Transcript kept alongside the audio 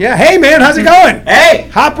Yeah, hey man, how's it going? Hey!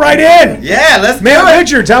 Hop right in. Yeah, let's Man do it.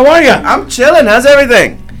 Richards, how are you? I'm chilling. How's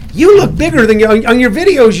everything? You look bigger than you on your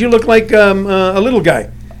videos. You look like a little guy.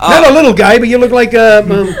 Not a little guy, but you look like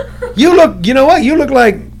you look. You know what? You look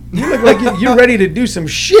like you're ready to do some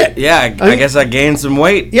shit. Yeah, I guess I gained some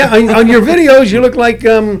weight. Yeah, on your videos, you look like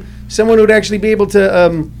someone who would actually be able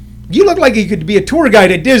to. You look like you could be a tour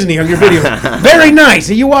guide at Disney on your videos. Very nice.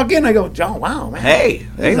 And you walk in, I go, oh wow, man. Hey,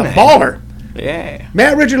 He's a man. baller. Yeah.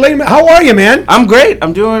 Matt Richard Lehman, how are you, man? I'm great.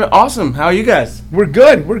 I'm doing awesome. How are you guys? We're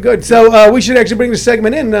good. So we should actually bring this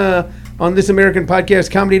segment in on This American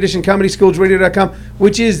Podcast, Comedy Edition, ComedySchoolsRadio.com,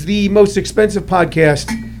 which is the most expensive podcast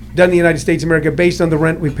done in the United States of America based on the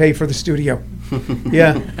rent we pay for the studio.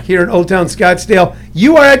 Yeah, here in Old Town Scottsdale.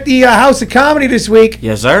 You are at the House of Comedy this week.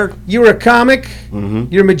 Yes, sir. You're a comic.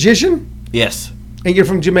 Mm-hmm. You're a magician. Yes. And you're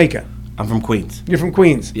from Jamaica. I'm from Queens. You're from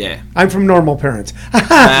Queens. Yeah. I'm from normal parents.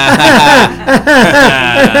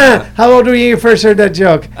 How old were you when you first heard that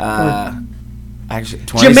joke? Actually,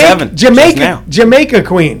 27. Jamaica,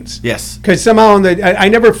 Queens. Yes. Because somehow I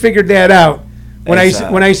never figured that out when I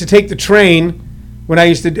used to take the train. I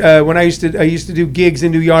used to do gigs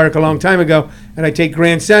in New York a long time ago, and I take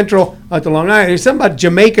Grand Central out to Long Island. There's something about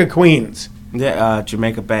Jamaica, Queens. Yeah,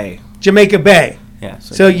 Jamaica Bay. Jamaica Bay. Yeah.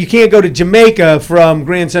 So you can't go to Jamaica from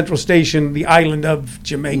Grand Central Station, the island of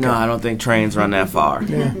Jamaica. No, I don't think trains run that far.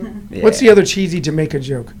 Yeah. Yeah. What's the other cheesy Jamaica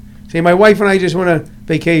joke? Say, my wife and I just went on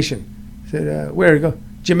vacation. Said, where? Go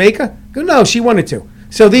Jamaica? Go, no, she wanted to.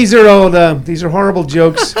 So these are horrible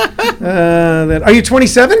jokes. Are you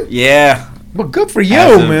 27? Yeah. Well, good for you,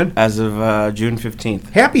 man. As of June 15th.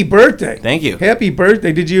 Happy birthday. Thank you. Happy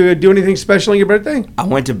birthday. Did you do anything special on your birthday? I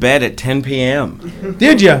went to bed at 10 p.m.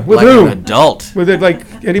 Did you? With like who? an adult. With it, like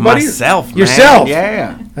anybody? Myself, man. Yourself?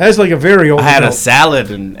 Yeah. That's like a very old I had a adult.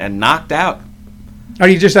 salad and knocked out. Are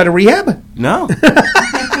you just out of rehab? No.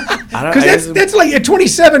 Because that's like, at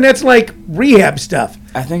 27, that's like rehab stuff.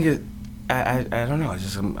 I think I don't know.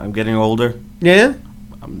 I'm getting older. Yeah?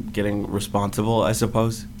 I'm getting responsible, I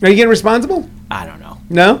suppose. Are you getting responsible? I don't know.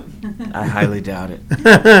 No? I highly doubt it.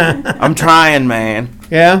 I'm trying, man.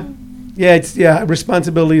 Yeah? Yeah,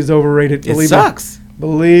 responsibility is overrated. It sucks.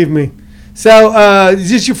 Believe me. So,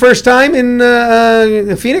 is this your first time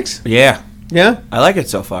in Phoenix? Yeah. Yeah? I like it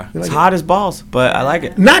so far. It's like hot as balls, but I like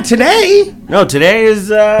it. Not today. No, today is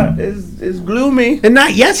gloomy. And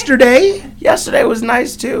not yesterday. Yesterday was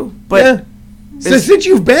nice too, but Yeah. So since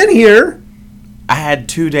you've been here, I had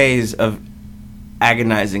 2 days of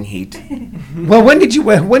agonizing heat. well, when did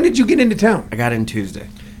you get into town? I got in Tuesday.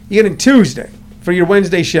 You get in Tuesday for your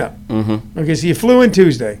Wednesday show. Mm-hmm. Okay, so you flew in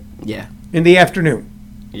Tuesday Yeah. in the afternoon.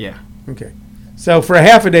 Yeah. Okay. So for a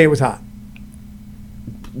half a day it was hot.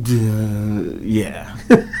 Yeah.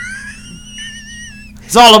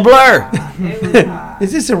 It's all a blur.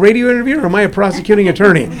 Is this a radio interview or am I a prosecuting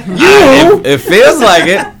attorney? It feels like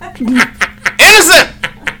it. Innocent.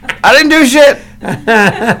 I didn't do shit.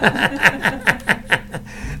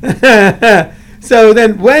 So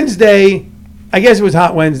then Wednesday, I guess it was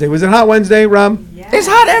hot Wednesday. Was it hot Wednesday, Rob? Yeah. It's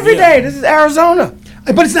hot every day. This is Arizona.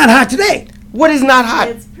 But it's not hot today. What is not hot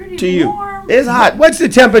It's pretty to you? warm. It's hot. What's the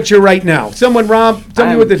temperature right now? Someone, Rob, tell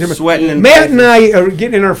me I'm what the temperature. sweating and Matt and I are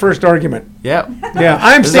getting in our first argument. Yep. Yeah,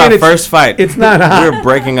 I'm This is saying our first fight. It's not hot. We're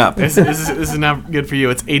breaking up. This is not good for you.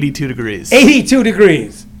 It's 82 degrees. 82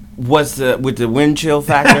 degrees. What's with the wind chill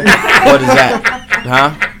factor? What is that?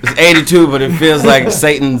 Huh? It's 82, but it feels like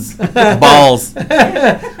Satan's balls.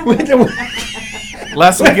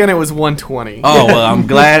 Last weekend it was 120. Oh, well, I'm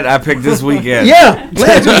glad I picked this weekend. Yeah,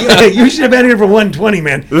 you should have been here for 120,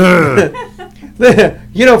 man.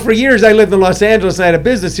 For years I lived in Los Angeles and I had a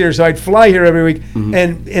business here, so I'd fly here every week,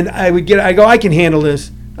 and I can handle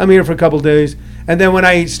this. I'm here for a couple days, and then when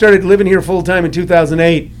I started living here full time in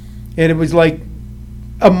 2008, and it was like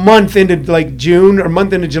a month into like June or a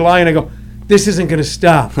month into July, and I go, this isn't going to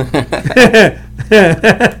stop. This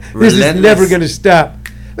is never going to stop.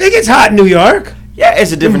 It gets hot in New York. Yeah,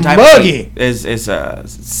 it's a different type Muggy. of heat. It's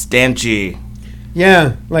stanchy.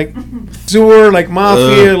 Yeah, like sewer, like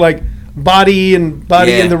mafia, like body in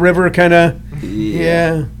the river, kind of.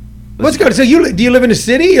 Yeah. What's good? So do you live in a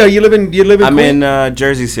city, or do you live in? I'm in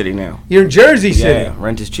Jersey City now. You're in Jersey City. Yeah,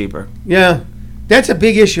 rent is cheaper. Yeah, that's a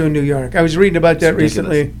big issue in New York. I was reading about that ridiculous.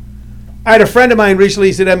 recently. I had a friend of mine recently.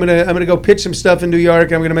 He said, "I'm gonna go pitch some stuff in New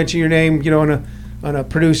York. I'm gonna mention your name, on a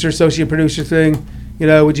associate producer thing.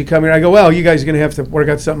 Would you come here?" I go, "Well, you guys are gonna have to work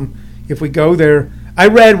out something if we go there." I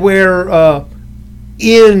read where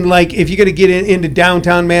if you're gonna get into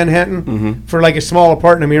downtown Manhattan for like a small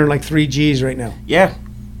apartment, I'm hearing like 3 G's right now. Yeah.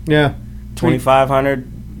 Yeah. 2,500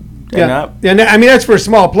 and Yeah. up. Yeah. I mean, that's for a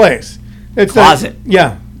small place. It's Closet.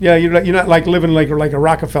 Yeah. Yeah, you're not like living like a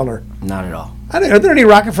Rockefeller. Not at all. Are there any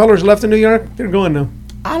Rockefellers left in New York? They're gone now.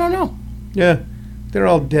 I don't know. Yeah, they're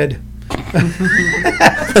all dead.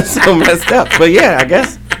 That's so messed up. But yeah, I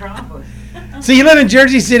guess. So you live in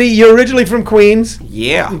Jersey City. You're originally from Queens.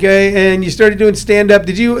 Yeah. Okay, and you started doing stand-up.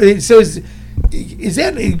 Did you? So is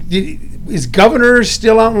Governor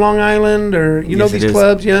still out in Long Island, or you know Yes, it these is.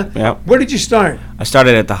 clubs? Yeah. Yep. Where did you start? I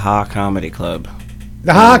started at the Ha Comedy Club.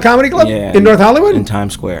 The Ha Comedy Club Yeah. in North Hollywood, In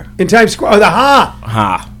Times Square. in Times Square. Oh, the Ha.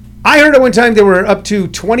 Ha. I heard at one time there were up to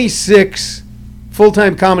 26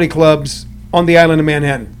 full-time comedy clubs on the island of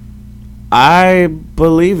Manhattan. I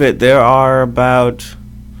believe it. There are about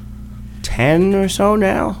 10 or so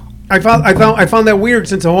now. I found that weird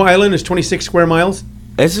since the whole island is 26 square miles.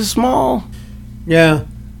 It's a small Yeah,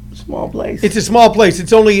 place. it's a small place.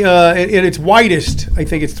 It's only at its widest, I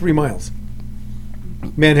think it's 3 miles.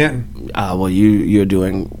 Manhattan. Well, you're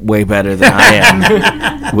doing way better than I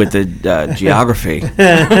am with the geography.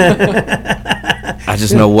 I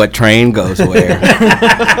just know what train goes where.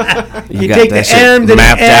 You got take that the shit M to the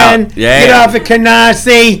mapped N, out. Yeah. get off at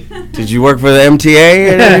Canarsie. Did you work for the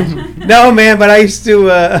MTA? No, man, but I used to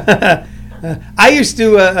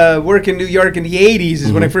work in New York in the 80s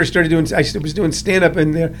is when I first started doing, I was doing stand-up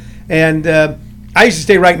in there, and I used to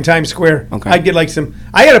stay right in Times Square. Okay. I'd get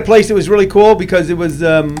I had a place that was really cool because it was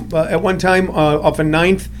at one time off of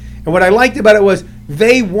 9th, and what I liked about it was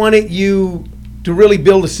they wanted you to really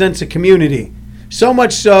build a sense of community. So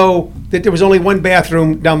much so that there was only one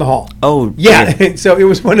bathroom down the hall. Oh, Yeah, so it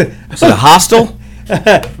was one of... Is it a hostel?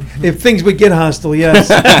 If things would get hostile, yes.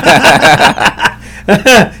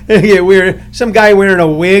 Yeah, some guy wearing a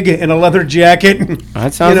wig and a leather jacket.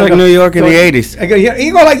 That sounds like New York in the 80s. I go, yeah,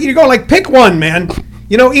 you go like pick one, man.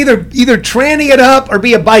 You know, either tranny it up or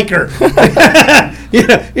be a biker. You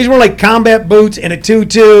know, he's wearing like combat boots and a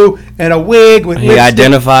tutu and a wig with He lipstick.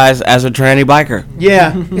 identifies as a tranny biker.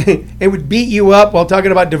 Yeah, it would beat you up while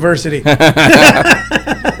talking about diversity.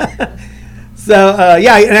 So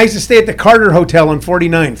yeah, and I used to stay at the Carter Hotel on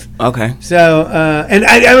 49th. Okay. So and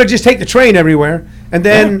I would just take the train everywhere. And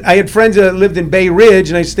then I had friends that lived in Bay Ridge,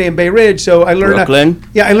 and I used to stay in Bay Ridge. So I learned Brooklyn?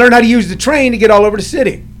 I learned how to use the train to get all over the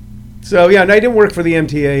city. So yeah, and I didn't work for the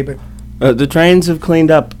MTA, but The trains have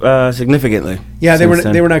cleaned up significantly. yeah, they since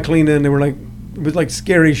then. were not clean then. They were like it was like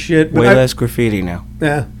scary shit. But Way less graffiti now.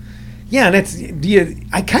 Yeah, yeah, and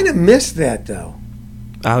I kind of miss that though.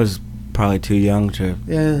 I was probably too young to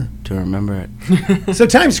Yeah. remember it. So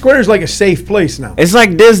Times Square is like a safe place now. It's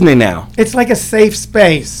like Disney now. It's like a safe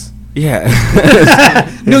space. Yeah.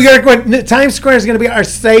 New York, Times Square is going to be our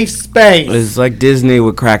safe space. It's like Disney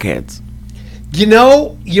with crackheads. You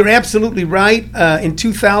know, you're absolutely right. In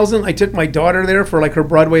 2000, I took my daughter there for like her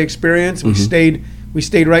Broadway experience. We stayed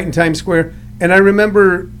right in Times Square, and I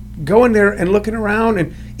remember going there and looking around,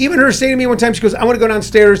 and even her saying to me one time, she goes, "I want to go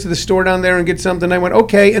downstairs to the store down there and get something." I went,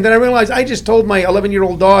 "Okay," and then I realized I just told my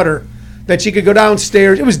 11-year-old daughter that she could go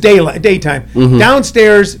downstairs. It was daytime.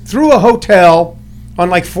 Downstairs through a hotel on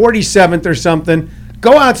like 47th or something.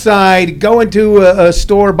 Go outside, go into a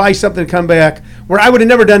store, buy something, come back. Where I would have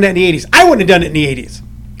never done that in the 80s. I wouldn't have done it in the 80s.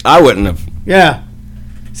 I wouldn't have. Yeah.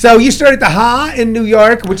 So you started the Ha in New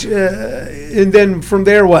York, which, and then from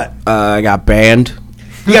there, what? I got banned.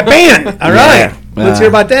 You got banned. All right. Yeah. Let's hear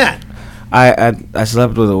about that. I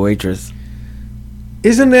slept with a waitress.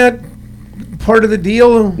 Isn't that part of the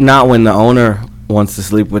deal? Not when the owner wants to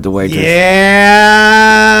sleep with the waitress.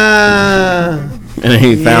 Yeah. And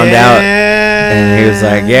he found out. And he was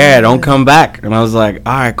like, "Yeah, don't come back." And I was like,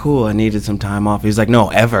 "All right, cool. I needed some time off." He was like, "No,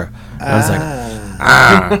 ever." And I was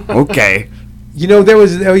like, okay. You know, there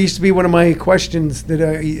used to be one of my questions that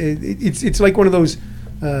it's like one of those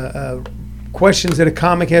questions that a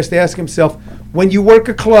comic has to ask himself. When you work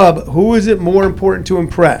a club, who is it more important to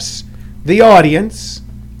impress? The audience,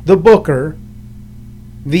 the booker,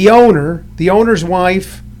 the owner, the owner's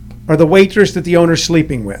wife, or the waitress that the owner's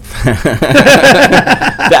sleeping with?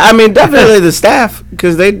 I mean, definitely the staff,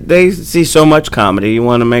 because they see so much comedy. You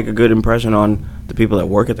want to make a good impression on the people that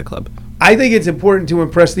work at the club. I think it's important to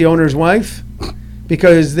impress the owner's wife,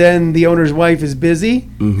 because then the owner's wife is busy,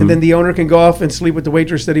 and then the owner can go off and sleep with the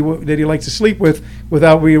waitress that he likes to sleep with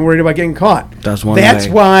without being worried about getting caught. That's one That's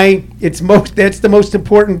way. why that's the most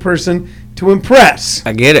important person to impress.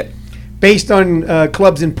 I get it. Based on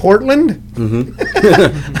clubs in Portland. You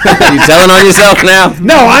telling on yourself now?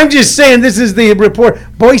 No, I'm just saying this is the report.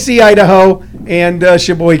 Boise, Idaho, and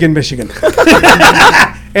Sheboygan, Michigan.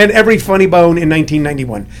 And every funny bone in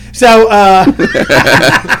 1991. So,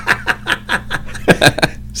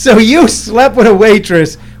 so you slept with a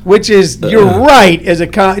waitress. which is you're right as a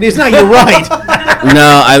it's not you're right.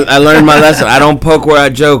 No, I learned my lesson. I don't poke where I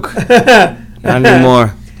joke. Not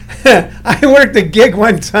anymore. I worked a gig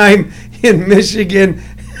one time in Michigan,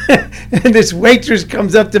 and this waitress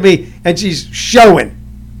comes up to me and she's showing.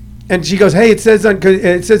 And she goes, "Hey, it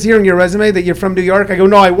says here on your resume that you're from New York." I go,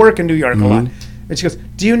 "No, I work in New York a lot." And she goes,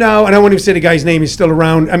 "Do you know?" And I won't even say the guy's name. He's still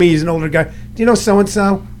around. I mean, he's an older guy. "Do you know so and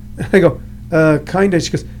so?" I go, "Kinda."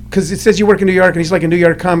 She goes, "Because it says you work in New York, and he's like a New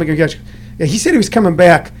York comic." And goes, "Yeah, he said he was coming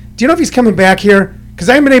back. Do you know if he's coming back here? Because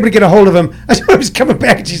I haven't been able to get a hold of him. I thought he was coming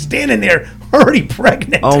back, and she's standing there already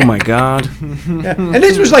pregnant." Oh my God. Yeah. And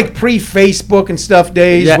this was like pre-Facebook and stuff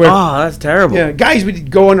days. Yeah. Where, Oh, that's terrible. yeah, guys would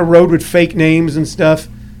go on the road with fake names and stuff.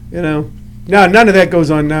 You know, no, none of that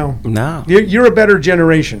goes on now. No. You're a better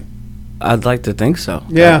generation. I'd like to think so.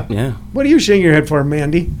 Yeah. Yeah. What are you shaking your head for,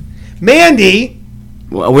 Mandy? Mandy?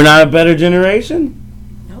 Well, we're not a better generation?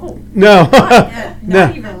 No, No. not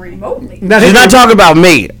No. even remotely. Not She's even- not talking about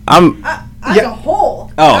me. I'm. As Yeah. a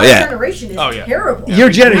whole, Oh, our yeah. generation is Oh, yeah. terrible. Your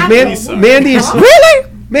generation. Absolutely. Mandy's. Really?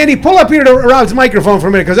 Mandy, pull up here to Rob's microphone for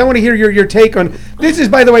a minute because I want to hear your take on this. Is,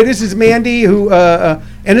 by the way, this is Mandy who, and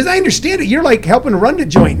as I understand it, you're like helping run the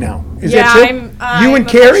joint now. Is that true? You and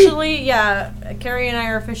Carrie? Carrie and I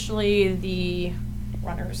are officially the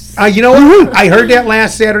runners. You know what? I heard that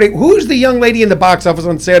last Saturday. Who's the young lady in the box office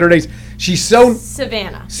on Saturdays? She's so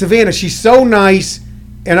Savannah. She's so nice,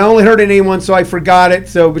 and I only heard her name once, so I forgot it.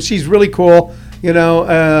 So, but she's really cool, you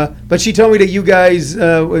know. But she told me that you guys,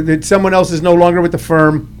 that someone else is no longer with the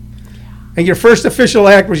firm, and your first official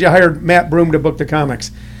act was you hired Matt Broom to book the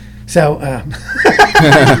comics. So,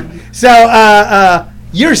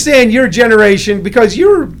 you're saying your generation because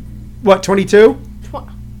you're what 22?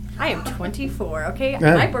 I am 24. Okay,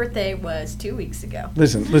 Yeah. my birthday was 2 weeks ago.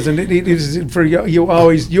 Listen. It is for you. You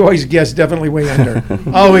always guess definitely way under.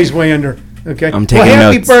 Always way under. Okay. I'm taking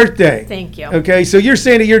happy notes. birthday. Thank you. Okay, so you're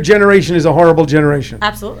saying that your generation is a horrible generation.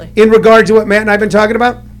 Absolutely. In regard to what Matt and I have been talking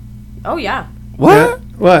about? Oh yeah. What?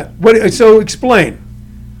 Yeah. What? So explain.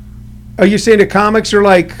 Are you saying the comics are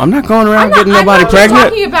like? I'm not going around I'm not, getting nobody I'm not pregnant.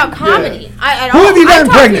 talking about comedy. Who have you gotten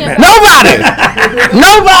pregnant, Matt? Nobody.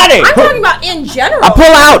 Nobody. I'm talking about in general. I pull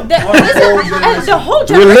out. The whole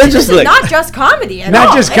generation. Religiously. This is not just comedy at Not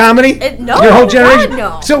all. just comedy? No. Your whole generation? God,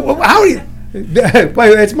 no. So how do you? Wait,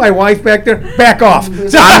 that's my wife back there. Back off.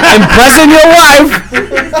 So, I'm impressing your wife.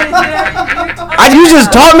 You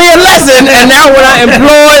just taught me a lesson, and now when I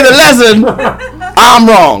employ the lesson, I'm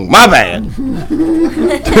wrong. My bad.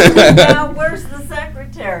 Now, where's the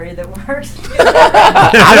secretary that works?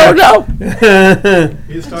 I don't know.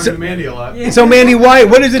 He's talking to Mandy a lot. so Mandy,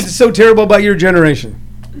 what is it that's so terrible about your generation?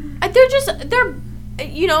 They're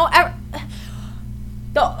you know,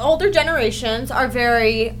 the older generations are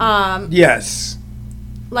very Yes.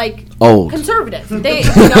 like Old. conservative. They,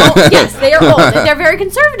 you know, yes, they are old. They're very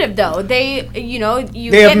conservative, though. They, you know, you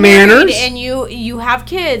They have get married manners? and you have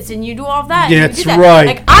kids and you do all that. and you That's do that. right.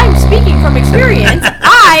 Like I'm speaking from experience.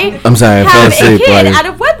 I'm sorry, I fell have asleep a kid while out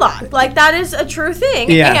of wedlock. Like that is a true thing.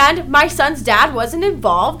 Yeah. And my son's dad wasn't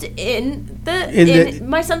involved in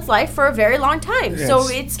my son's life for a very long time. So That's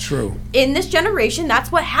it's true. in this generation.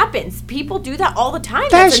 That's what happens. People do that all the time.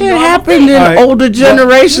 That That's a shit normal happened thing. in Right. older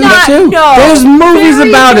generations Not- too. no. There's movies Very,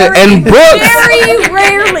 about it very, and books. Very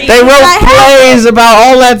rarely. They did wrote that happen. plays about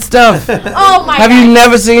all that stuff. Oh my Have god. you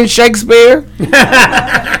never seen Shakespeare?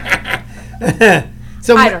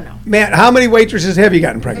 So I don't know. Matt, how many waitresses have you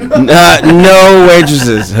gotten pregnant? No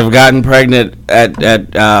waitresses have gotten pregnant at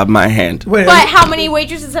my hand. Wait, But how many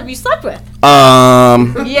waitresses have you slept with?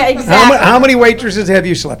 Yeah, exactly. how many waitresses have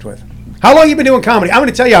you slept with? How long you been doing comedy? I'm going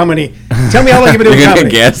to tell you how many. Tell me how long you've been doing You're gonna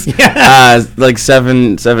comedy. guess? Yeah. Like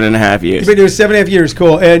seven and a half years. You've been doing 7.5 years.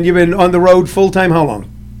 Cool. And you've been on the road full time how long?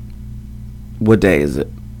 What day is it?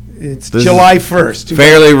 It's This July is 1st.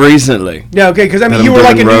 Fairly recently. Yeah, okay, because I mean, And you I'm were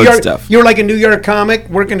like a doing New road York, stuff. you were like a New York comic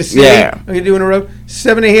working a city. Yeah. You're doing a road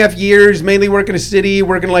 7.5 years, mainly working a city,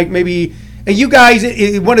 working like maybe. And you guys,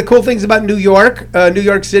 one of the cool things about New York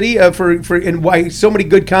City, for and why so many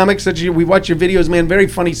good comics, such as we watch your videos, man, very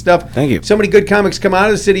funny stuff. Thank you. So many good comics come out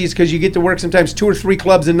of the city is because you get to work sometimes 2 or 3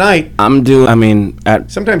 clubs a night,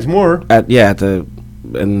 sometimes more,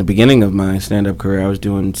 in the beginning of my stand-up career, I was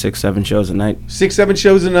doing 6-7 shows a night. 6-7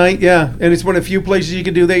 shows a night. Yeah, and it's one of the few places you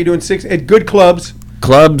can do that. You're doing 6 at good clubs.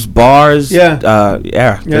 Clubs, bars. Yeah.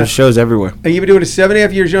 Yeah. There's shows everywhere. And you've been doing it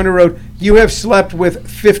 7.5 years. You're on the road. You have slept with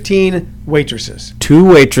 15 waitresses. 2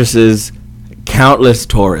 waitresses, countless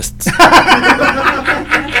tourists.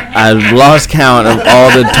 I've lost count of all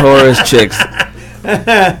the tourist chicks,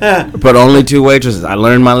 but only 2 waitresses. I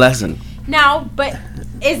learned my lesson. Now, but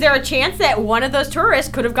is there a chance that one of those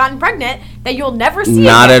tourists could have gotten pregnant that you'll never see?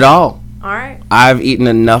 Not again? at all. All right. I've eaten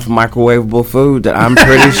enough microwavable food that I'm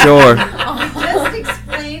pretty sure. Just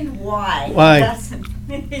explain why. Why? Doesn't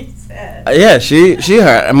make sense. Yeah, she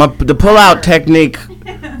heard. The pull-out technique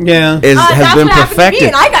Yeah. has That's been what happened to me, perfected.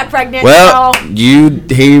 and I got pregnant. Well, so.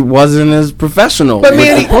 he wasn't as professional But with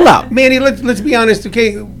Mandy, the pull-out. Mandy, let's be honest,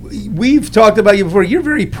 okay? We've talked about you before. You're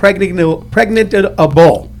very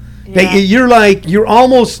pregnantable. Yeah. You're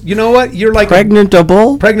almost, you know what? You're like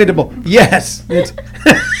Pregnantable? pregnantable. Yes. It's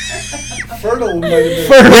Fertile might have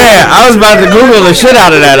been. Yeah, I was about to Google the shit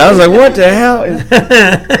out of that. I was like, what the hell?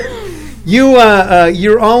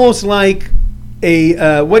 You're almost like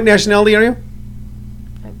a what nationality are you?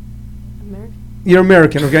 You're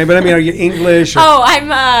American, okay? But I mean, are you English? Or Oh,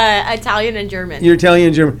 I'm Italian and German. You're Italian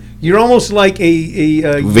and German. You're almost like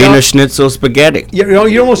a Wiener young, Schnitzel spaghetti.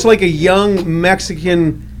 you're almost like a young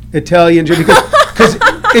Mexican Italian German because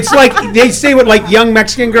it's like they say with like young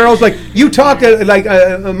Mexican girls, like you talk like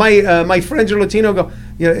my friends are Latino, go,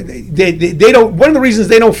 you know, they don't. One of the reasons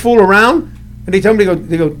they don't fool around, and they tell me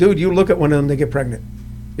they go, dude, you look at one of them, they get pregnant.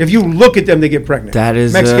 If you look at them, they get pregnant. That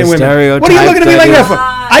is Mexican a women. stereotype. What are you looking at me like that for?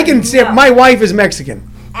 Uh, I can say no. my wife is Mexican.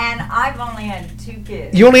 And I've only had 2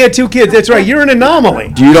 kids. You only had 2 kids. That's right. You're an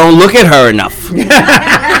anomaly. You don't look at her enough.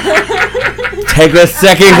 Take a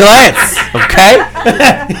second glance, okay?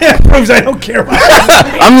 It proves I don't care about it.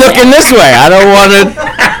 I'm looking this way. I don't want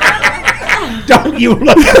to. Don't you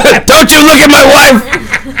look at that. Don't you look at my wife.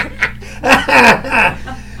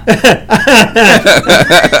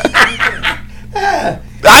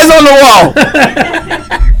 Eyes on the wall.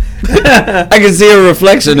 I can see a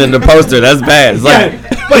reflection in the poster. That's bad. It's like,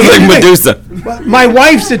 but it's like here's the Medusa. My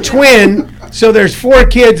wife's a twin, so there's 4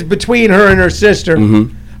 kids between her and her sister.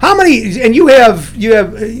 Mm-hmm. How many? And you have.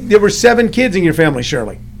 There were 7 kids in your family,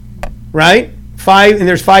 Shirley, right? 5, and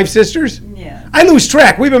there's 5 sisters. Yeah. I lose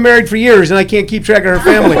track. We've been married for years, and I can't keep track of her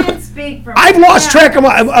I family. can't speak for I've lost myself. track of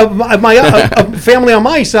my of family on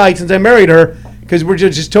my side since I married her because we're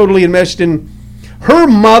just totally enmeshed in her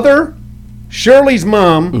mother, Shirley's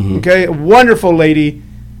mom. Mm-hmm. Okay, a wonderful lady.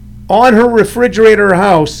 On her refrigerator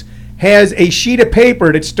house has a sheet of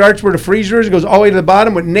paper that starts where the freezer is, goes all the way to the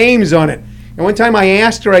bottom with names on it. And one time I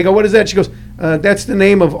asked her, I go, "What is that?" She goes, "That's the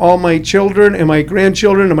name of all my children and my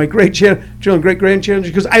grandchildren and my great-children, great-grandchildren."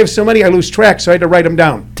 She goes, "I have so many, I lose track, so I had to write them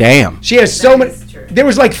down." Damn. She has so That many. is true. There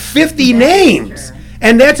was like 50 names, true.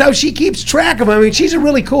 and that's how she keeps track of them. I mean, she's a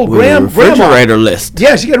really cool With a grandma. refrigerator list.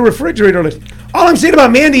 Yeah, she got a refrigerator list. All I'm saying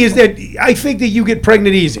about Mandy is that I think that you get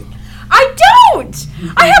pregnant easy I don't.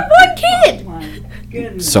 I have 1 kid. My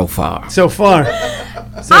goodness. So far. so far.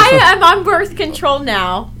 I am on birth control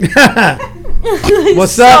now.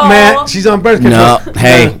 What's up, So- Matt? She's on birth control. No,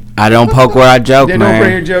 hey, I don't poke where I joke, Yeah, don't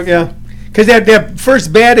bring your man. joke, yeah. Because that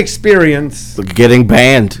first bad experience, Getting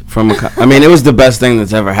banned from I mean, it was the best thing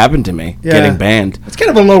that's ever happened to me. Yeah. Getting banned. it's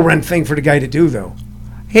kind of a low rent thing for the guy to do, though.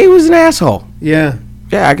 He was an asshole. Yeah.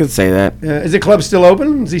 Yeah, I could say that. Yeah. Is the club still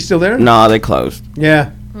open? Is he still there? No, they closed.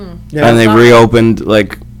 Yeah. Yeah. And they reopened,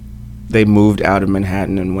 like, they moved out of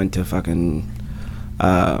Manhattan and went to fucking,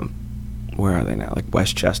 where are they now? Like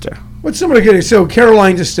Westchester. What's somebody getting? So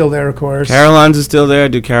Caroline's is still there, of course. Caroline's is still there. I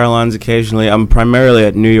do Caroline's occasionally. I'm primarily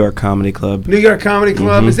at New York Comedy Club. New York Comedy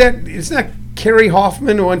Club. Mhm. Is that? It's not Carrie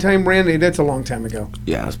Hoffman. One time ran. That's a long time ago.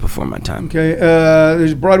 Yeah, it was before my time. Okay.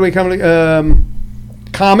 There's Broadway Comedy.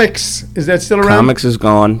 Comics. Is that still around? Comics is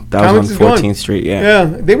gone. That Comics was is on gone. 14th Street, yeah. Yeah,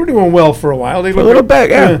 they were doing well for a while. They For a little bit,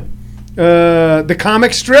 yeah. The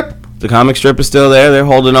comic strip. The comic strip is still there. They're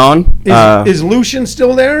holding on. Is Lucian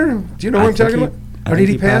still there? Do you know what I I'm talking think about? I Or did think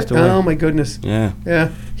he he pass? passed away. Oh my goodness. Yeah. Yeah,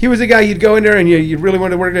 he was a guy you'd go in there and you really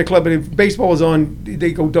wanted to work at a club, but if baseball was on,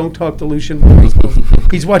 they go, "Don't talk to Lucian."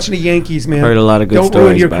 He's watching the Yankees, man. Heard a lot of good Don't ruin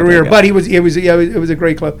stories your about career. that guy. But it was a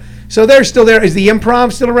great club. So they're still there. Is the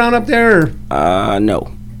Improv still around up there?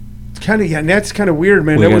 No. Kind of, yeah. And that's kind of weird,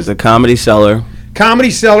 man. We That got was the Comedy Cellar,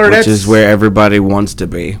 Comedy Cellar. which That's is where everybody wants to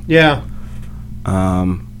be, Yeah.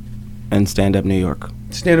 and Stand Up New York.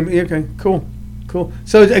 Stand up. Okay, cool.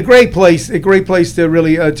 So it's a great place to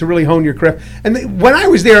really hone your craft. And when I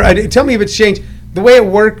was there, tell me if it's changed. The way it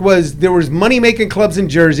worked was there was money making clubs in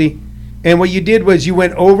Jersey, and what you did was you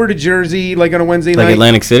went over to Jersey like on a Wednesday Like night.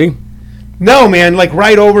 Atlantic City? No, man, like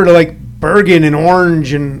right over to like Bergen and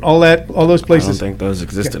Orange and all those I don't places. think those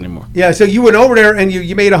exist anymore. Yeah, so you went over there and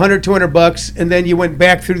you made $100-200, and then you went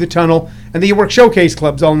back through the tunnel, and then you worked showcase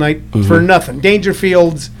clubs all night for nothing.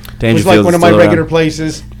 Dangerfields was like Dangerfield's one of my still regular around.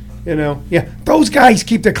 places. You know, yeah, those guys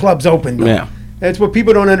keep the clubs open. Though. Yeah. That's what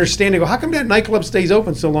people don't understand. They go, "How come that nightclub stays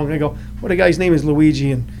open so long?" I go, "Well, the guy's name is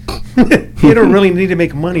Luigi, and You don't really need to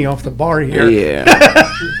make money off the bar here. Yeah.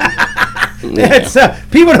 It's,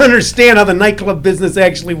 people don't understand how the nightclub business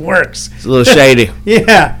actually works. It's a little shady.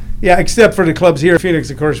 Yeah, except for the clubs here in Phoenix,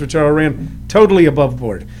 of course, which are ran totally above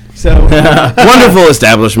board. So, Wonderful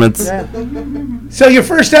establishments. so your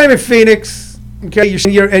first time in Phoenix, okay,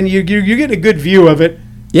 you're getting a good view of it.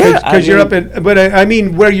 Yeah, because you're up in, but I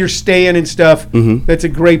mean where you're staying and stuff. Mhm. That's a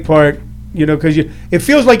great part, because it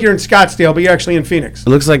feels like you're in Scottsdale, but you're actually in Phoenix. It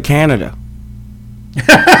looks like Canada.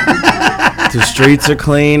 The streets are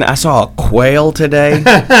clean. I saw a quail today.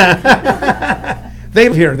 They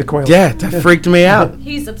live here, the quails. Yeah, that freaked me out.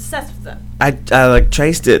 He's obsessed with them. I like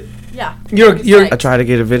chased it. Yeah. You're I tried to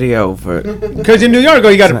get a video for it. because in New York,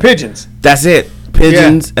 you got pigeons. That's it.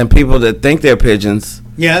 Pigeons and people that think they're pigeons.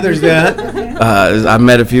 Yeah, there's that. I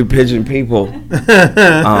met a few pigeon people.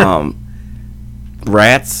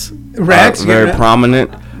 Rats. Rats, are very yeah.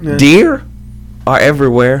 prominent. Yeah. Deer are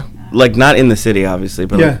everywhere. Like not in the city, obviously,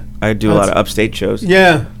 but Yeah. like, I do a lot of upstate shows.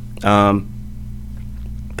 Yeah,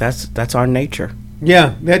 That's our nature.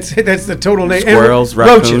 yeah. That's the total name. Squirrels,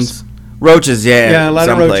 raccoons, roaches. Yeah, Yeah, a lot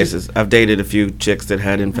of some roaches. places. I've dated a few chicks that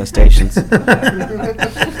had infestations.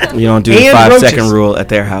 You don't do the And 5-second roaches. rule at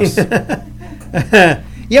their house.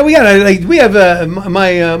 Yeah, we got we have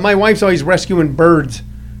my wife's always rescuing birds.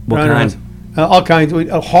 What around her kind? house. All kinds.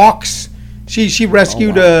 Hawks. She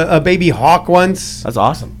rescued a baby hawk once. That's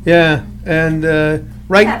awesome. Yeah, and You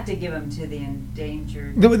right have to give them to the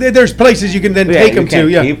endangered. there's places you can then take them to.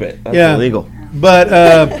 Yeah, keep it. That's Yeah. illegal. but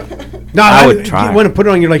no, I would try. You want to put it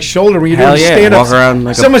on your like shoulder when you're Hell doing yeah, stand walk ups. around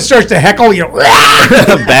like a- Someone starts to heckle you.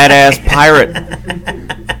 Badass pirate.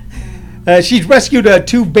 She rescued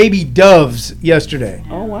 2 baby doves yesterday.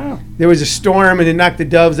 Oh wow. There was a storm and it knocked the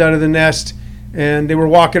doves out of the nest, and they were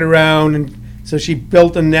walking around, and so she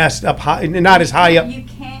built a nest up high, not as high up. You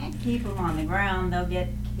can't keep them on the ground; they'll get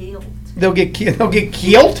killed. They'll get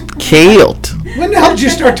killed. Killed. When the hell did you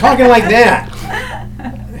start talking like that?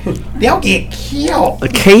 They'll get killed.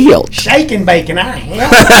 Killed. Shake and bake, and I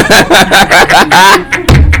help.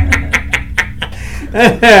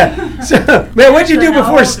 So, man, what'd you do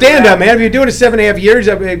before stand-up, man? Have you been doing it 7.5 years?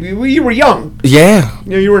 You were young. Yeah.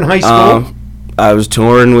 You were in high school. I was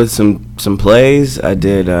touring with some plays. I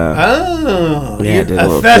did. Oh, yeah, I you're did a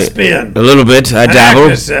little thespian. bit. A little bit. I dabble.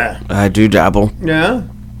 Actress, I do dabble. yeah.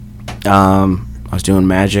 I was doing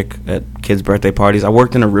magic at kids' birthday parties. I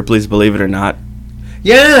worked in a Ripley's, believe it or not,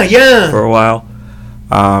 Yeah. for a while.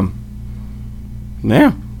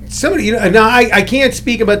 Yeah. Somebody, now I can't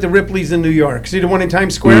speak about the Ripleys in New York. See the one in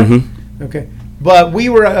Times Square? Mhm. Okay. But we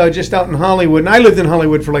were just out in Hollywood, and I lived in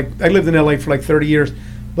Hollywood I lived in LA for like 30 years.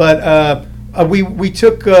 But we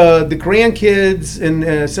took the grandkids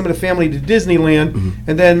and some of the family to Disneyland,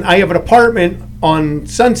 and then I have an apartment on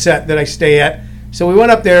Sunset that I stay at. So we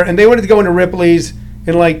went up there, and they wanted to go into Ripley's,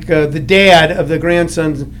 and like the dad of the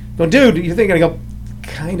grandsons go, dude, you're thinking? I go,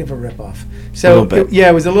 kind of a ripoff. So little bit.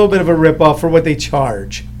 it was a little bit of a ripoff for what they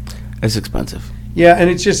charge. It's expensive. Yeah, and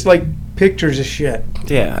it's just like pictures of shit.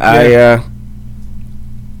 Yeah. I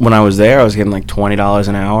when I was there, I was getting like $20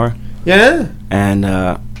 an hour. Yeah. And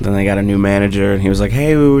then they got a new manager, and he was like,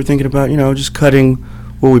 "Hey, we were thinking about just cutting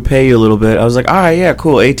what we pay you a little bit." I was like, "All right, yeah,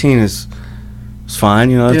 cool. 18 is fine.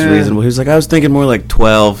 That's Yeah. reasonable." He was like, "I was thinking more like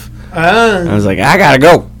 12." I Ah. was like, "I gotta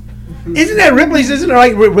go." Isn't that Ripley's? Isn't it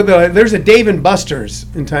right? There's a Dave and Buster's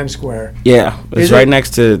in Times Square. Yeah, it's Is right it?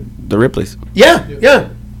 next to the Ripley's. Yeah.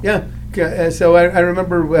 So I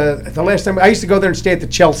remember the last time I used to go there and stay at the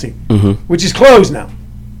Chelsea, Mm-hmm. which is closed now.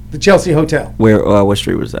 The Chelsea Hotel. Where? What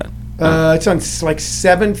street was that? It's on like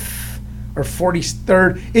 7th or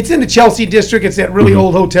 43rd. It's in the Chelsea district. It's that really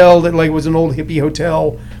old hotel that like was an old hippie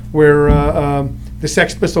hotel where the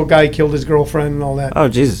Sex Pistol guy killed his girlfriend and all that. Oh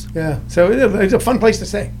Jesus! Yeah. So it's a fun place to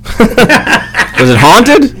stay. Was it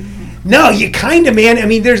haunted? No, you kind of, man. I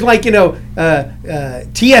mean, there's like,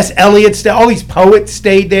 T.S. Eliot, all these poets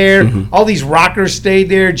stayed there. All these rockers stayed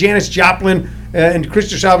there. Janis Joplin and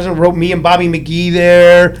Christopher Robinson wrote Me and Bobby McGee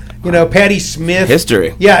there. Patti Smith.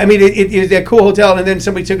 History. Yeah, I mean, it is that cool hotel, and then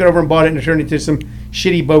somebody took it over and bought it and it turned into some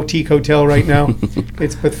shitty boutique hotel right now.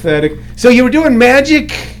 It's pathetic. So you were doing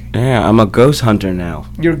magic? Yeah, I'm a ghost hunter now.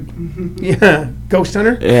 Yeah, ghost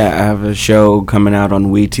hunter? Yeah, I have a show coming out on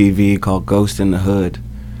WeTV called Ghost in the Hood.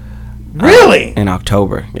 Really? In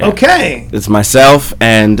October. Yeah. Okay. It's myself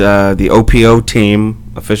and the OPO team,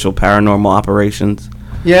 Official Paranormal Operations,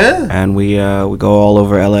 Yeah? and we go all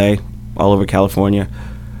over LA, all over California,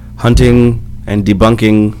 hunting and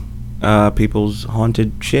debunking people's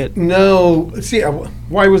haunted shit. No. See,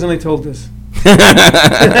 why wasn't I told this?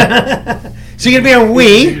 So you're going to be on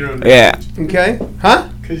We. Yeah. Okay. Huh?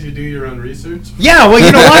 Because you do your own research? Yeah, well,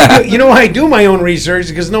 you know why I do my own research?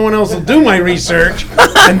 Because no one else will do my research.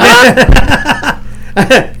 And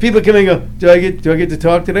then people come in and go, do I get to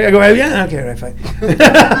talk today? I go, oh, yeah, okay, all right, fine.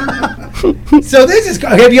 So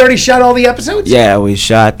have you already shot all the episodes? Yeah, we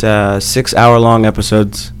shot 6-hour-long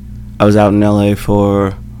episodes. I was out in LA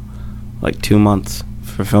for like 2 months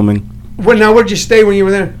for filming. Where'd you stay when you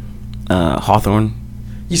were there? Hawthorne.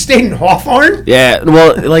 You stayed in Hawthorne? Yeah,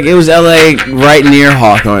 well, like it was LA right near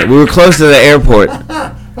Hawthorne. We were close to the airport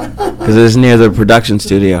because it was near the production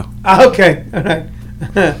studio. Okay, all right.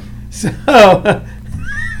 So, all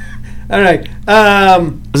right.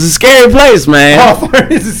 It was a scary place, man.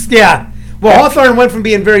 Hawthorne is, yeah. Well, Hawthorne went from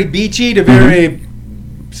being very beachy to very...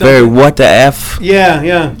 Very what the F? Yeah.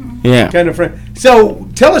 Yeah. Kind of friend. So,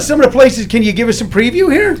 tell us some of the places. Can you give us some preview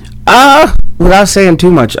here? Without saying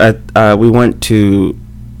too much, we went to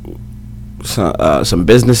some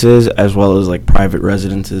businesses as well as like private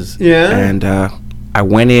residences. Yeah. And I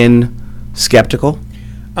went in skeptical.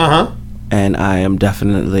 Uh-huh. And I am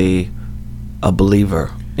definitely a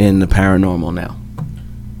believer in the paranormal now.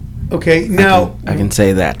 Okay, now... I can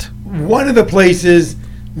say that. One of the places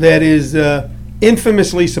that is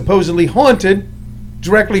infamously, supposedly haunted,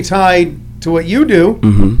 directly tied to what you do,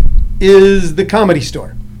 is the Comedy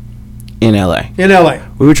Store. In LA. In LA.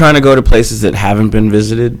 We were trying to go to places that haven't been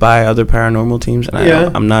visited by other paranormal teams,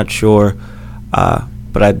 and I'm not sure,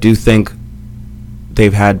 but I do think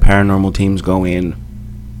they've had paranormal teams go in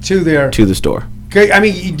to the store. Okay, I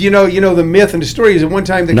mean, you know the myth and the story is at one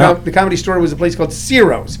time the Comedy Store was a place called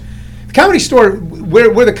Ciro's. The Comedy Store,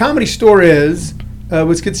 where the Comedy Store is,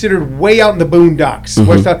 was considered way out in the boondocks,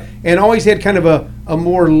 and always had kind of a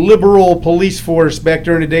more liberal police force back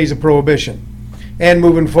during the days of Prohibition and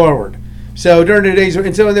moving forward. So during the days,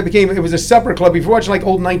 and so it was a supper club. If you're watching like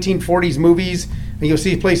old 1940s movies, and you'll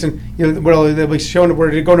see a place, and they'll be showing where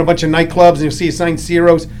they're going to a bunch of nightclubs, and you'll see a sign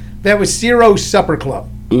Ciro's. That was Ciro's Supper Club.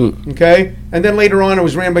 Okay, and then later on, it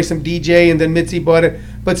was ran by some DJ, and then Mitzi bought it.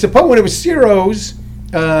 But when it was Ciro's,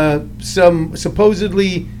 some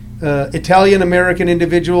supposedly Italian-American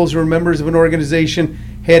individuals who were members of an organization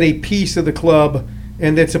had a piece of the club,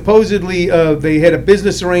 and that supposedly they had a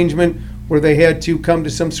business arrangement where they had to come to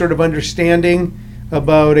some sort of understanding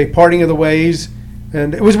about a parting of the ways.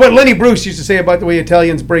 And it was what Lenny Bruce used to say about the way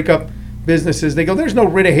Italians break up businesses. They go, there's no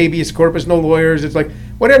writ of habeas corpus, no lawyers. It's like,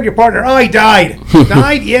 whatever your partner, he died.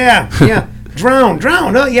 Died? Yeah. Drowned.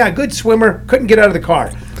 Oh, yeah, good swimmer. Couldn't get out of the car.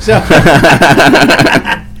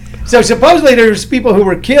 So supposedly there's people who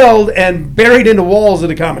were killed and buried in the walls of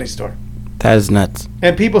the Comedy Store. That is nuts.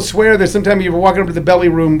 And people swear that sometimes you're walking up to the belly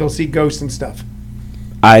room, they'll see ghosts and stuff.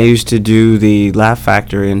 I used to do the Laugh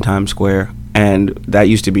Factory in Times Square, and that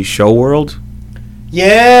used to be Show World.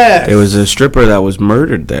 Yes. There was a stripper that was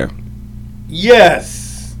murdered there.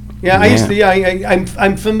 Yes. Yeah, I used to.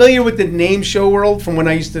 I'm familiar with the name Show World from when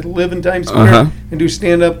I used to live in Times Square and do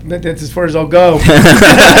stand up. That's as far as I'll go.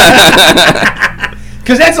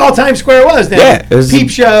 Because that's all Times Square was then. Yeah, it was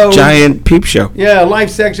peep show. Giant peep show. Yeah,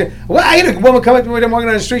 live section. Well, I had a woman come up to me when I'm walking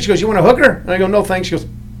down the street. She goes, "You want a hooker?" And I go, "No, thanks." She goes,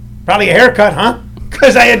 "Probably a haircut, huh?"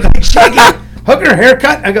 Because I had like shaggy hooker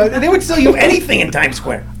haircut. I go, they would sell you anything in Times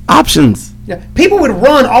Square. Options. Yeah, people would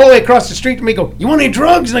run all the way across the street to me. Go, "You want any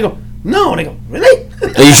drugs?" And I go, "No." And I go, "Really?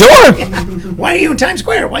 Are you sure? Why are you in Times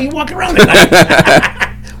Square? Why are you walking around at night?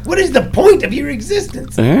 What is the point of your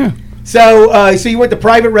existence?" Yeah. So you went to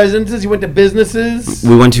private residences. You went to businesses.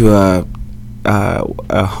 We went to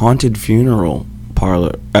a haunted funeral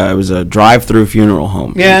parlor. It was a drive-through funeral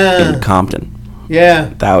home. In Compton.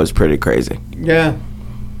 Yeah. That was pretty crazy. Yeah.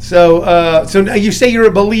 So now you say you're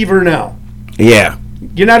a believer now. Yeah.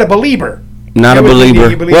 You're not a believer. Not a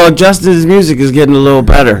believer. Well, Justin's music is getting a little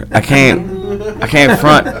better. I can't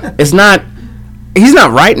front. It's not. He's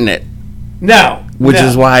not writing it. No. Which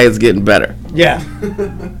is why it's getting better. Yeah.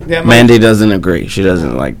 Mandy doesn't agree. She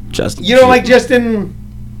doesn't like Justin. You don't like Justin?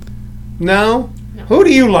 No? Who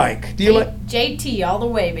do you like? Do you like JT all the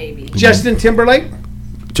way, baby? Justin Timberlake?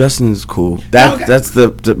 Justin's cool. That's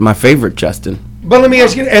my favorite Justin. But let me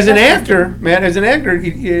ask you, as an actor, man,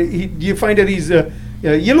 you find that he's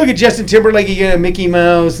you look at Justin Timberlake, you get Mickey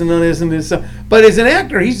Mouse and all this and this stuff. But as an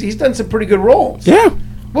actor, he's done some pretty good roles. Yeah.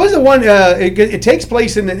 What was the one? It takes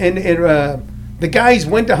place in the guys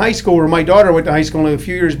went to high school, or my daughter went to high school a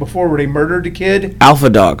few years before, where they murdered a kid. Alpha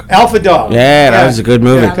Dog. Yeah, that was a good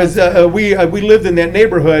movie. Because we lived in that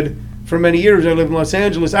neighborhood for many years. I lived in Los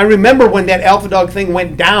Angeles. I remember when that Alpha Dog thing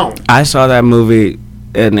went down. I saw that movie,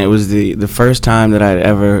 and it was the first time that I'd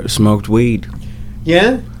ever smoked weed.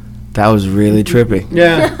 Yeah? That was really trippy.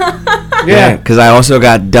 Yeah. Yeah, because I also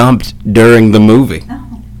got dumped during the movie.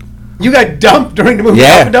 You got dumped during the movie. Yeah,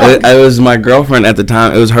 Alpha Dog? it was my girlfriend at the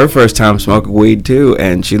time. It was her first time smoking weed too,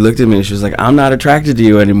 and she looked at me and she was like, "I'm not attracted to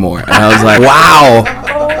you anymore." And I was like, "Wow,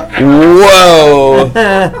 whoa,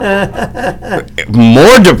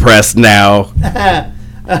 more depressed now."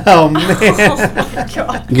 Oh man!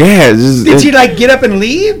 Yeah. Did she like get up and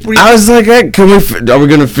leave? I was like, hey, are we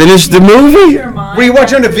gonna finish the movie? Were you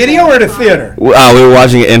watching on the video or the theater? We were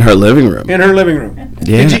watching it in her living room. In her living room.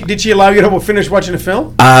 Yeah. Did she allow you to finish watching the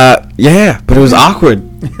film? Yeah, but it was awkward.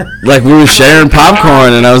 Like we were sharing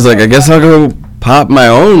popcorn, and I was like, I guess I'll go pop my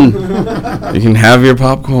own. You can have your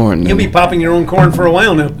popcorn. You'll be popping your own corn for a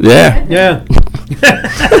while now. Yeah. Yeah.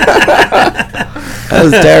 That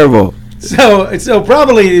was terrible. So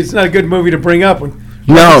probably it's not a good movie to bring up.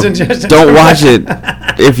 No, don't watch it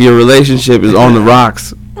if your relationship is on the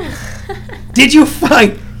rocks. Did you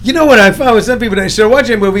find? You know what I found with some people? They started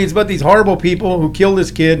watching a movie. It's about these horrible people who killed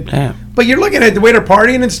this kid. Yeah. But you're looking at the way they're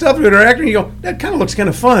partying and stuff, the way they're acting. You go, that kind of looks kind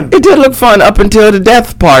of fun. It did look fun up until the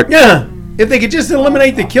death part. Yeah. If they could just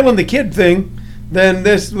eliminate the killing the kid thing, then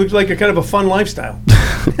this looks like a kind of a fun lifestyle.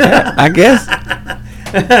 I guess.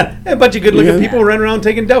 A bunch of good-looking people running around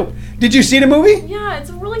taking dope. Did you see the movie? Yeah, it's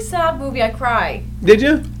a really sad movie. I cry. Did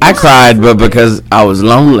you? I cried, but because I was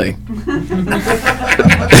lonely.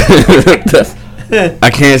 I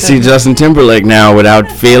can't see Justin Timberlake now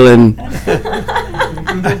without feeling a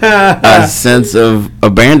sense of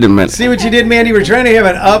abandonment. See what you did, Mandy? We're trying to have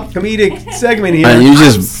an comedic segment here. And you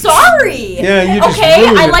just I'm sorry. Yeah, you just okay,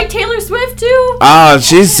 ruined I it. like Taylor Swift too.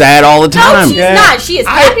 she's sad all the No, time. she's Yeah. not. She is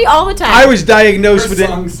happy all the time. I was diagnosed with it.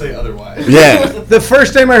 Songs say otherwise. Yeah. The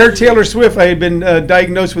first time I heard Taylor Swift, I had been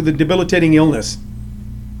diagnosed with a debilitating illness.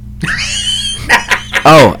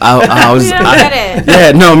 Oh, I was. We don't get it.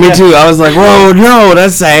 Yeah, no, me too. I was like, whoa, no,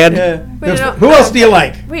 that's sad. Yeah. Wait, no, Who else do you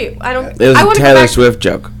like? Wait, I don't. It was I a wanna go Taylor back- Swift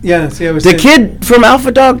joke. Yeah, see, I was The saying- kid from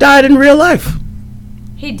Alpha Dog died in real life.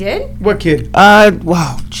 He did. What kid?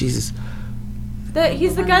 Wow, Jesus.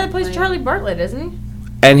 He's the guy that plays Charlie Bartlett, isn't he?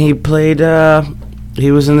 And he played,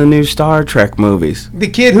 he was in the new Star Trek movies. The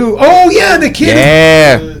kid who? Oh yeah, the kid.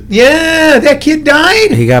 Yeah. Yeah, that kid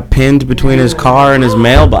died. He got pinned between his car and his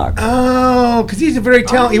mailbox. Oh, because he's a very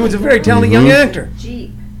talented. He was a very talented young actor.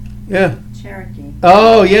 Jeep, Yeah. Cherokee.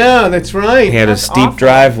 Oh yeah, that's right. He had a That's steep awful.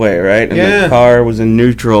 driveway, right? And Yeah. the car was in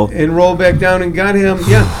neutral. And rolled back down and got him.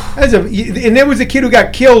 Yeah, and there was a kid who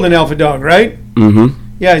got killed in Alpha Dog, right? Mm-hmm.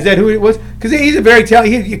 Yeah, is that who it was? Because he's a very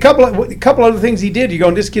talented. A couple other things he did. You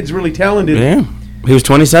go, this kid's really talented. Yeah. He was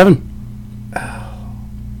 27.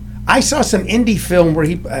 I saw some indie film where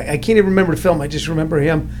I can't even remember the film. I just remember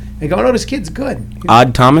him and going, oh, this kid's good.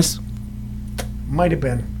 Odd Thomas? Might have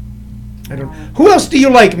been. I don't. Who else do you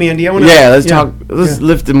like, Mandy? I want Yeah, let's talk. Let's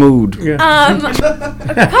lift the mood. Yeah. God, you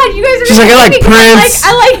guys are. She's like, I like Prince.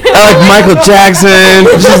 I I like Michael Jackson.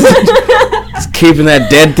 Just keeping that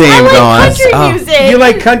dead theme I like going. country Oh. music. You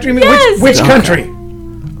like country music? Yes. Which country?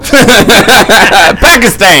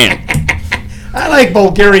 Pakistan. I like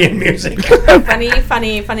Bulgarian music.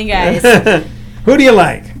 Funny guys. Who do you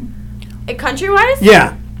like? Country wise?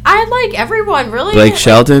 Yeah. I like everyone, really. Blake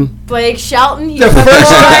Shelton. Blake Shelton. He's The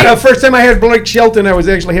the first time I had Blake Shelton, I was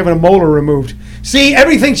actually having a molar removed. See,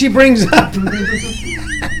 everything she brings up.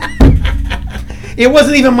 It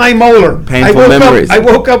wasn't even my molar. Painful memories. I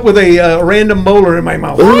woke up with a random molar in my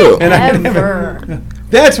mouth. Ooh. And I had Ever.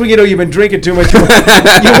 That's when you know you've been drinking too much. You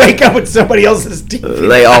wake up with somebody else's teeth.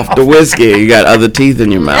 Lay off the whiskey. You got other teeth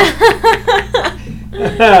in your mouth.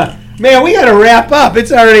 Man, we got to wrap up.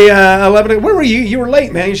 It's already 11. Where were you? You were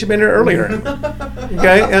late, man. You should have been there earlier.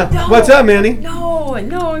 Okay. What's up, Mandy? No.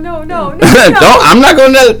 Don't. I'm not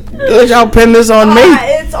going to let y'all pin this on me.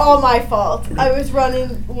 It's all my fault. I was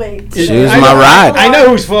running late. She was I my know- ride. I know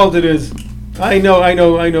whose fault it is. I know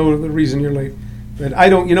the reason you're late. But I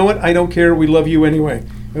don't. You know what? I don't care. We love you anyway,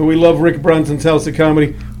 and we love Rick Brunson's House of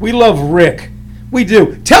Comedy. We love Rick. We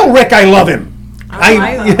do. Tell Rick I love him.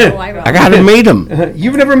 I will. I got to meet him.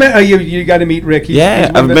 You've never met. You got to meet Rick. He's Yeah,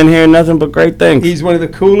 one I've of the- been hearing nothing but great things. He's one of the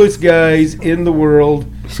coolest guys in the world.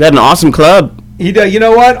 He's got an awesome club. He does. You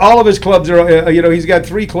know what? All of his clubs are. He's got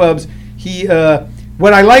 3 clubs. He.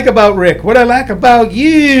 What I like about Rick. What I like about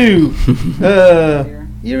you.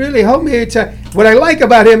 You really hold me. What I like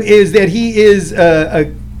about him is that he is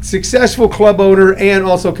a successful club owner and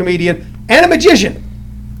also comedian and a magician.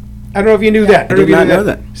 I don't know if you knew that. I did not know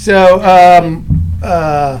that. So,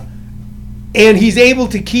 and he's able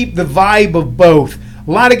to keep the vibe of both.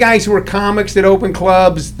 A lot of guys who are comics that open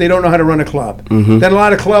clubs, they don't know how to run a club. Mm-hmm. Then a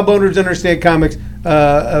lot of club owners understand comics.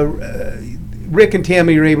 Rick and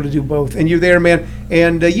Tammy are able to do both, and you're there, man.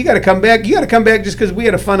 And you got to come back. You got to come back just because we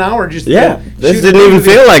had a fun hour. Just this didn't even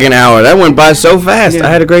feel like an hour. That went by so fast. I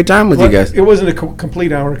had a great time with you guys. It wasn't a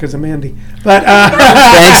complete hour because of Mandy, but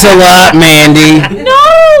thanks a lot, Mandy.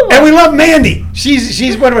 No, and we love Mandy.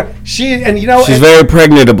 She's one of our, she's very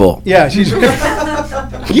pregnantable. Yeah, she's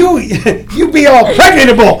you be all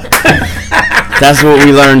pregnantable. That's what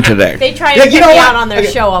we learned today. They try to get me out on their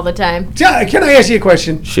show all the time. Can I ask you a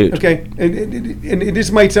question? Shoot. Okay, and this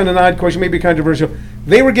might sound an odd question, maybe controversial.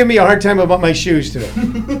 They were giving me a hard time about my shoes today.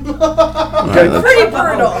 Okay. Pretty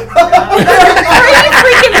brutal. Pretty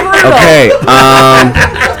freaking brutal. Okay.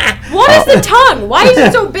 What is the tongue? Why is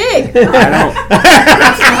it so big?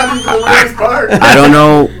 I don't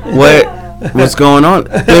know what's going on.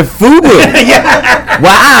 They're FUBU. Yeah.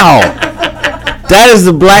 Wow. That is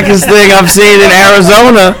the blackest thing I've seen in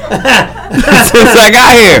Arizona since I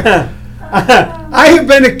got here. I have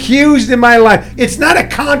been accused in my life. It's not a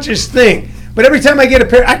conscious thing, but every time I get a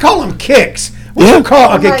pair, I call them kicks. What do you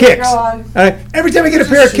call? Okay, kicks. Every time I get a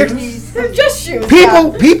pair of kicks, They're just shoes.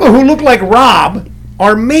 people who look like Rob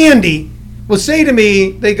or Mandy will say to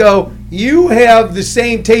me, they go, "You have the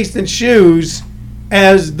same taste in shoes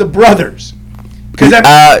as the brothers," because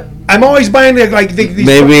I'm always buying these.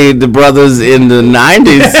 Maybe the brothers in the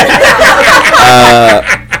 90s.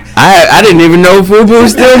 I didn't even know FUBU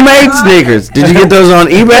still made sneakers. Did you get those on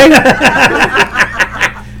eBay?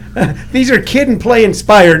 These are kid and play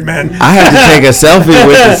inspired, man. I have to take a selfie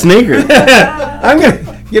with the sneakers. I'm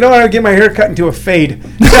gonna get my hair cut into a fade.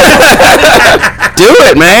 Do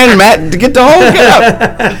it, man, Matt. Get the whole cut.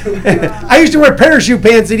 I used to wear parachute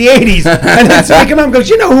pants in the 80s. And then somebody come up and goes,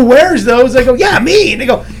 "You know who wears those?" I go, "Yeah, me." And they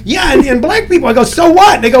go, "Yeah, and black people." I go, "So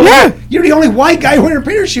what?" And they go, "Yeah, you're the only white guy wearing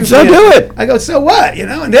parachute pants." So do it. I go, "So what?"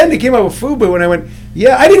 And then they came up with FUBU, and I went,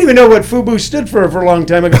 "Yeah, I didn't even know what FUBU stood for a long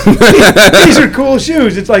time." I go, "These are cool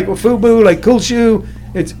shoes." It's like FUBU, like cool shoe.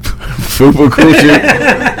 It's FUBU cool shoe.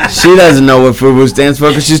 She doesn't know what FUBU stands for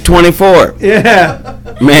because she's 24. Yeah.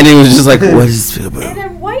 Mandy was just like, "What is FUBU?" And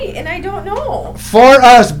I'm white, and I don't know. For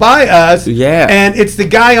us, by us. Yeah. And it's the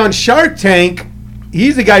guy on Shark Tank.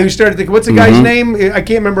 He's the guy who started the. What's the guy's name? I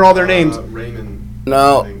can't remember all their names. Raymond.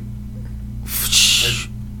 No.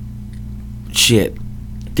 Shit.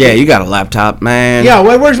 Yeah, you got a laptop, man. Yeah.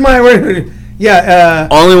 Where's my? Yeah.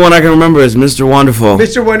 Only one I can remember is Mr. Wonderful.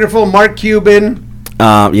 Mr. Wonderful, Mark Cuban.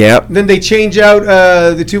 Yep. Then they change out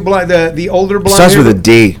the two blind, the older blind. Starts with a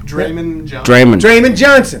D. Draymond Johnson. Draymond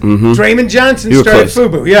Johnson. Mm-hmm. Draymond Johnson started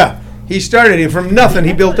FUBU. Yeah, he started it from nothing.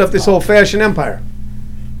 He built up this whole fashion empire.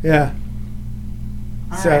 Yeah.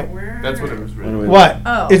 All So right, That's what it was written. what?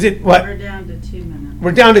 Oh, Is it what? We're down to 2 minutes.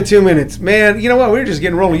 We're down to 2 minutes, man. You know what? We're just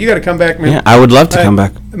getting rolling. You got to come back, man. Yeah, I would love to come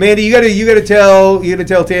back. Mandy, you got to tell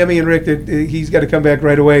Tammy and Rick that he's got to come back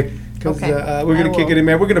right away. Because we're going to kick it in,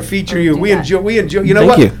 man. We're going to feature you. We enjoy. You know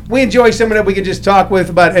what? We enjoy someone that we can just talk with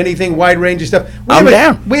about anything, wide range of stuff. I'm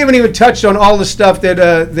down. We haven't even touched on all the stuff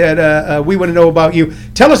that we want to know about you.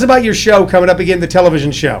 Tell us about your show coming up again, the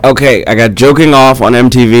television show. Okay, I got Joking Off on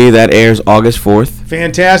MTV. That airs August 4th.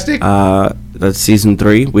 Fantastic. That's season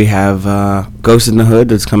 3. We have Ghost in the Hood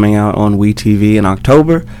that's coming out on WeTV in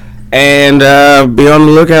October. And be on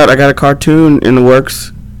the lookout. I got a cartoon in the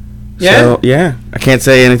works. Yeah? So, yeah. I can't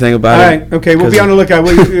say anything about all it. right. Okay, we'll be on the lookout.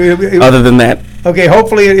 Other than that. Okay,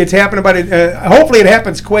 hopefully it's happening, but hopefully it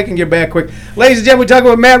happens quick and get back quick. Ladies and gentlemen, we're talking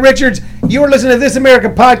with Matt Richards. You're listening to This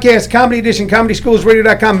American Podcast, Comedy Edition,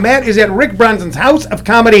 ComedySchoolsRadio.com. Matt is at Rick Bronson's House of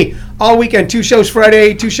Comedy all weekend. 2 shows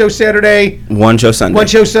Friday, 2 shows Saturday. 1 show Sunday. 1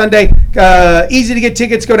 show Sunday. Easy to get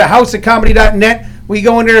tickets. Go to houseofcomedy.net. We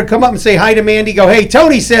go in there and come up and say hi to Mandy. Go, "Hey,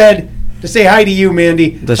 Tony said to say hi to you,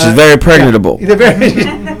 Mandy." That she's very pregnantable.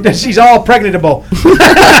 Yeah, she's all pregnantable.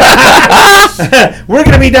 We're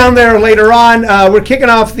going to be down there later on. We're kicking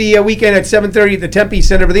off the weekend at 7:30 at the Tempe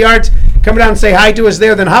Center for the Arts. Come down and say hi to us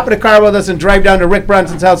there. Then hop in a car with us and drive down to Rick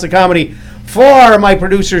Bronson's House of Comedy. For my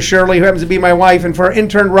producer, Shirley, who happens to be my wife, and for our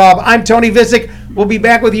intern, Rob, I'm Tony Visick. We'll be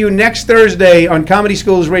back with you next Thursday on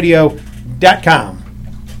ComedySchoolsRadio.com.